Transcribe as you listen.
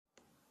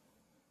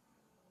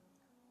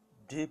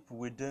Deep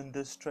within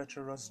the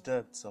treacherous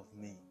depths of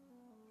me,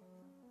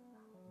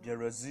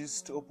 there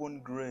exist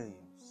open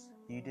graves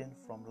hidden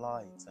from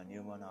light and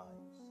human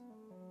eyes.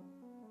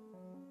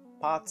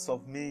 Parts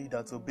of me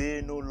that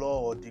obey no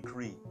law or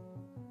decree,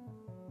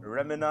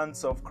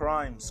 remnants of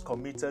crimes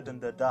committed in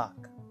the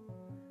dark,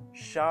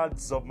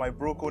 shards of my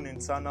broken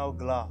internal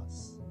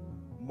glass,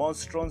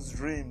 monstrous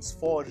dreams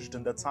forged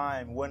in the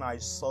time when I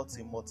sought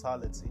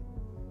immortality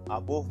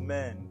above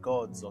men,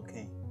 gods, or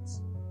kings.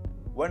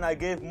 When I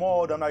gave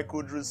more than I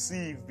could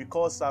receive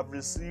because I've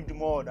received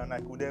more than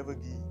I could ever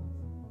give.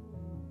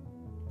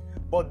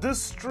 But these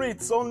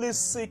streets only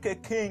seek a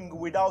king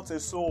without a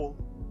soul,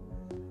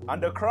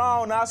 and the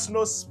crown has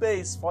no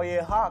space for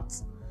a heart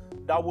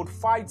that would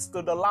fight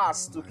to the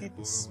last to keep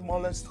its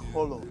smallest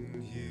hollow.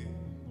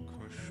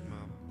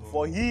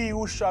 For he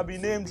who shall be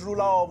named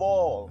ruler of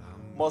all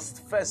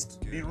must first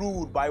be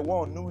ruled by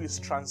one who is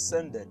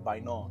transcended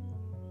by none.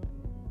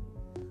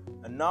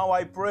 And now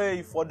I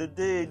pray for the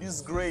day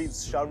these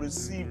graves shall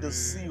receive the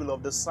seal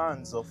of the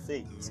sands of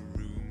fate,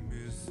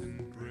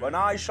 when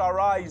I shall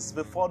rise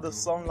before the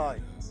sunlight,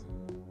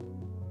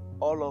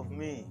 all of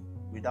me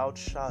without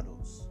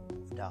shadows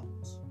of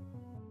doubt.